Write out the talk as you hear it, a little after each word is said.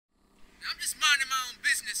own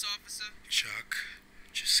business, officer. Chuck,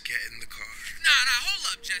 just get in the car. Nah,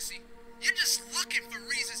 hold up, Jesse. You're just looking for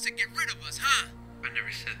reasons to get rid of us, huh? I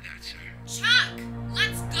never said that, sir. Chuck,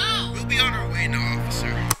 let's go! We'll be on our way now,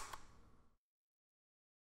 officer.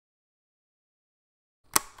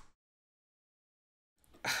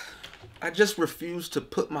 I just refuse to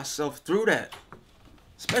put myself through that.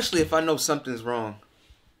 Especially if I know something's wrong.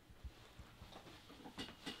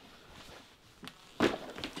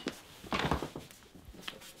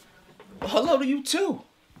 Hello to you too.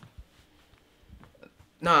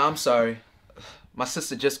 Nah, I'm sorry. My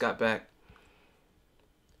sister just got back.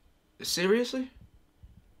 Seriously?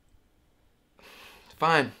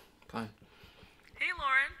 Fine. Hey,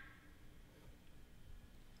 Lauren.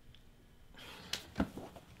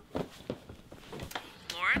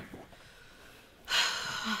 Lauren?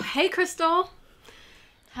 Hey, Crystal.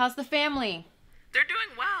 How's the family? They're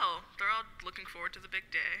doing well. They're all looking forward to the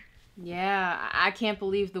big day. Yeah, I can't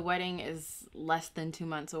believe the wedding is less than 2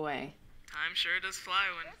 months away. Time sure does fly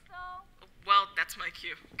when... Well, that's my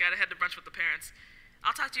cue. Gotta head to brunch with the parents.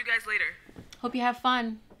 I'll talk to you guys later. Hope you have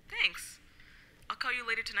fun. Thanks. I'll call you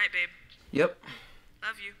later tonight, babe. Yep.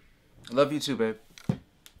 Love you. I love you too, babe.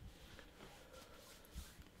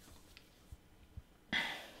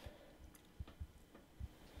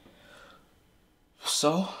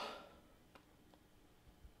 So?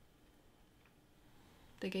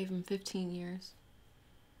 They gave him 15 years.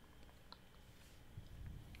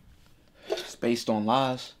 It's based on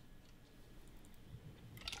lies.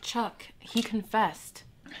 Chuck, he confessed.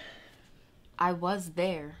 I was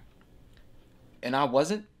there. And I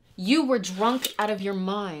wasn't? You were drunk out of your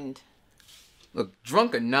mind. Look,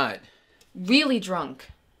 drunk or not, Really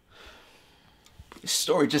drunk. this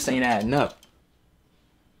story just ain't adding up.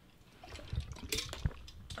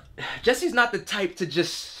 Jesse's not the type to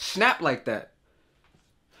just snap like that.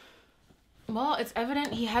 Well, it's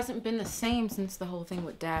evident he hasn't been the same since the whole thing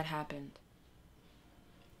with Dad happened.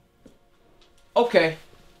 Okay.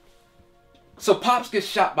 So Pops gets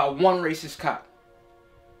shot by one racist cop.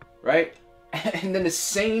 Right? And then the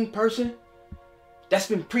same person that's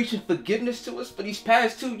been preaching forgiveness to us for these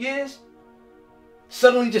past 2 years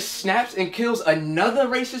suddenly just snaps and kills another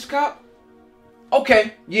racist cop?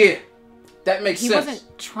 Okay, yeah. That makes sense. He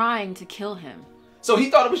wasn't trying to kill him. So he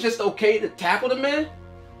thought it was just okay to tackle the man?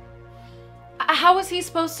 How was he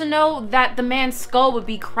supposed to know that the man's skull would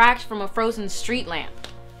be cracked from a frozen street lamp?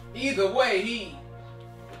 Either way, he...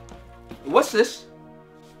 What's this?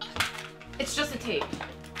 It's just a tape.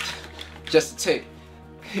 Just a tape.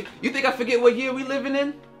 You think I forget what year we living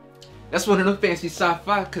in? That's one of them fancy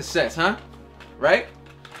sci-fi cassettes, huh? Right?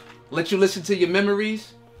 Let you listen to your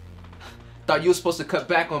memories? Thought you were supposed to cut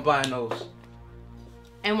back on buying those.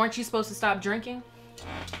 And weren't you supposed to stop drinking?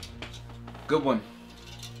 Good one.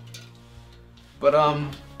 But,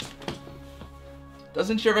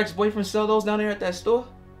 doesn't your ex-boyfriend sell those down there at that store?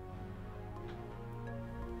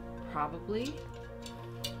 Probably.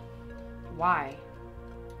 Why?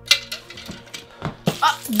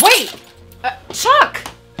 Wait! Chuck!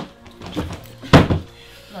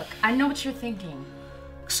 Look, I know what you're thinking.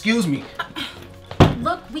 Excuse me.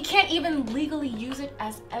 Look, we can't even legally use it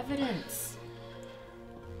as evidence.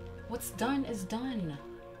 What's done is done.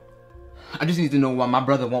 I just need to know why my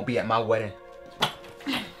brother won't be at my wedding.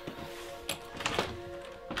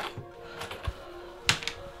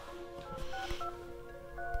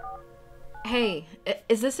 Hey,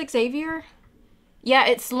 is this Xavier? Yeah,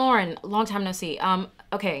 it's Lauren. Long time no see.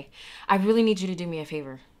 Okay. I really need you to do me a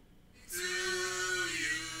favor.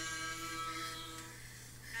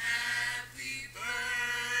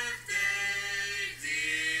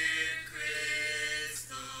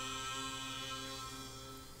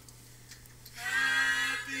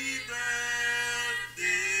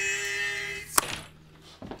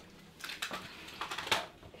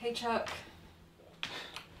 Hey, Chuck.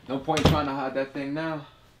 No point trying to hide that thing now.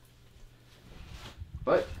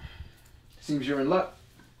 But, seems you're in luck.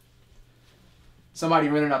 Somebody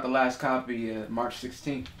rented out the last copy March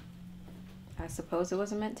 16th. I suppose it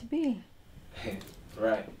wasn't meant to be.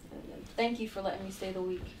 Right. Thank you for letting me stay the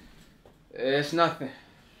week. It's nothing.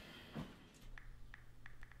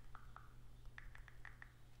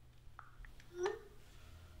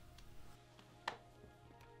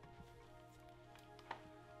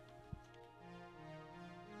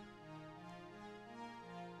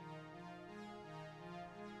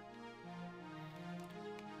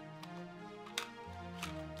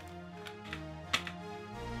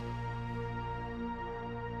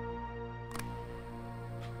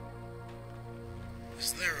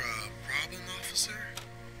 Is there a problem, officer?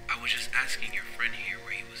 I was just asking your friend here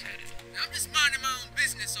where he was headed. I'm just minding my own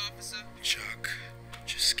business, officer. Chuck,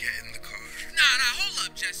 Just get in the car. Nah, hold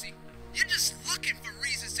up, Jesse. You're just looking for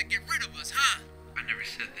reasons to get rid of us, huh? I never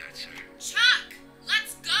said that, sir. Chuck,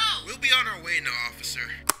 let's go. We'll be on our way now, officer.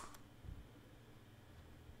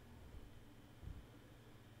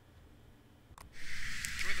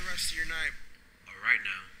 Enjoy the rest of your night. All right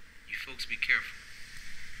now, you folks be careful.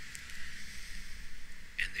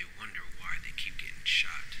 And they wonder why they keep getting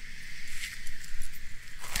shot.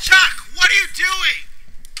 Chuck, what are you doing?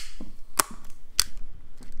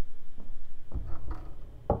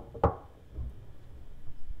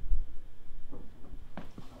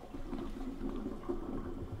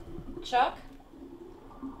 Chuck?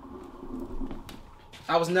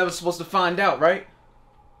 I was never supposed to find out, right?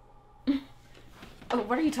 Oh,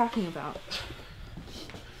 what are you talking about?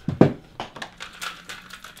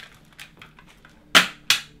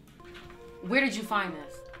 Where did you find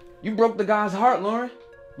this? You broke the guy's heart, Lauren.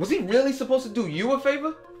 Was he really supposed to do you a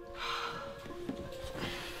favor?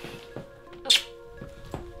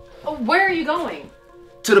 Oh, where are you going?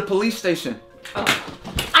 To the police station. Oh,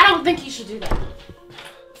 I don't think you should do that.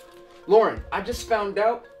 Lauren, I just found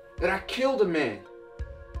out that I killed a man.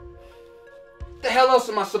 What the hell else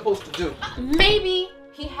am I supposed to do? Maybe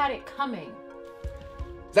he had it coming.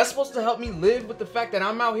 Is that supposed to help me live with the fact that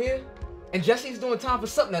I'm out here and Jesse's doing time for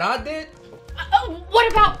something that I did?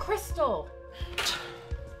 What about Crystal?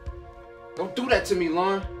 Don't do that to me,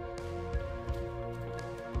 Lauren.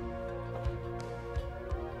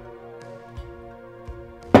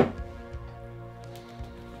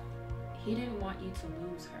 He didn't want you to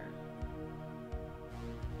lose her.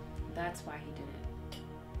 That's why he did it.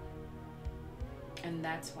 And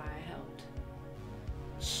that's why I helped.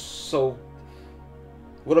 So,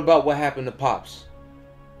 what about what happened to Pops?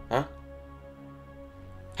 Huh?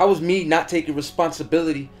 How was me not taking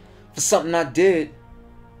responsibility for something I did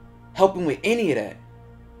helping with any of that?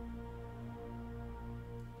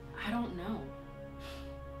 I don't know.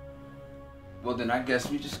 Well, then I guess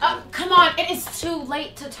we just... Come on, it is too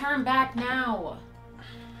late to turn back now.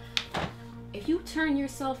 If you turn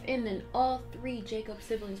yourself in, then all 3 Jacob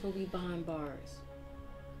siblings will be behind bars.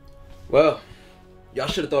 Well, y'all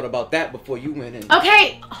should have thought about that before you went in.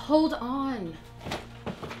 Okay, hold on.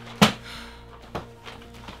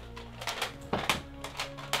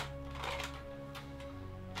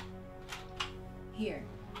 Here.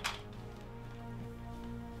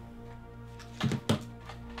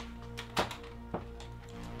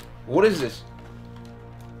 What is this?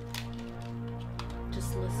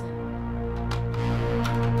 Just listen.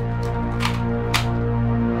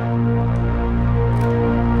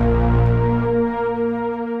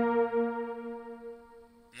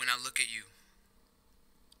 When I look at you,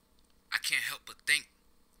 I can't help but think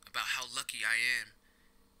about how lucky I am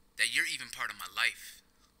that you're even part of my life.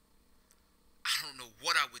 I don't know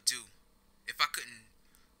what I would do if I couldn't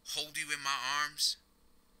hold you in my arms,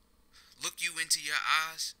 look you into your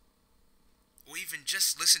eyes, or even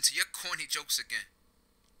just listen to your corny jokes again.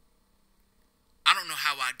 I don't know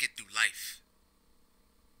how I'd get through life.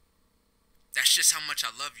 That's just how much I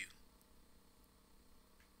love you.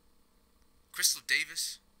 Crystal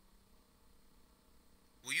Davis,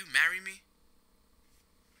 will you marry me?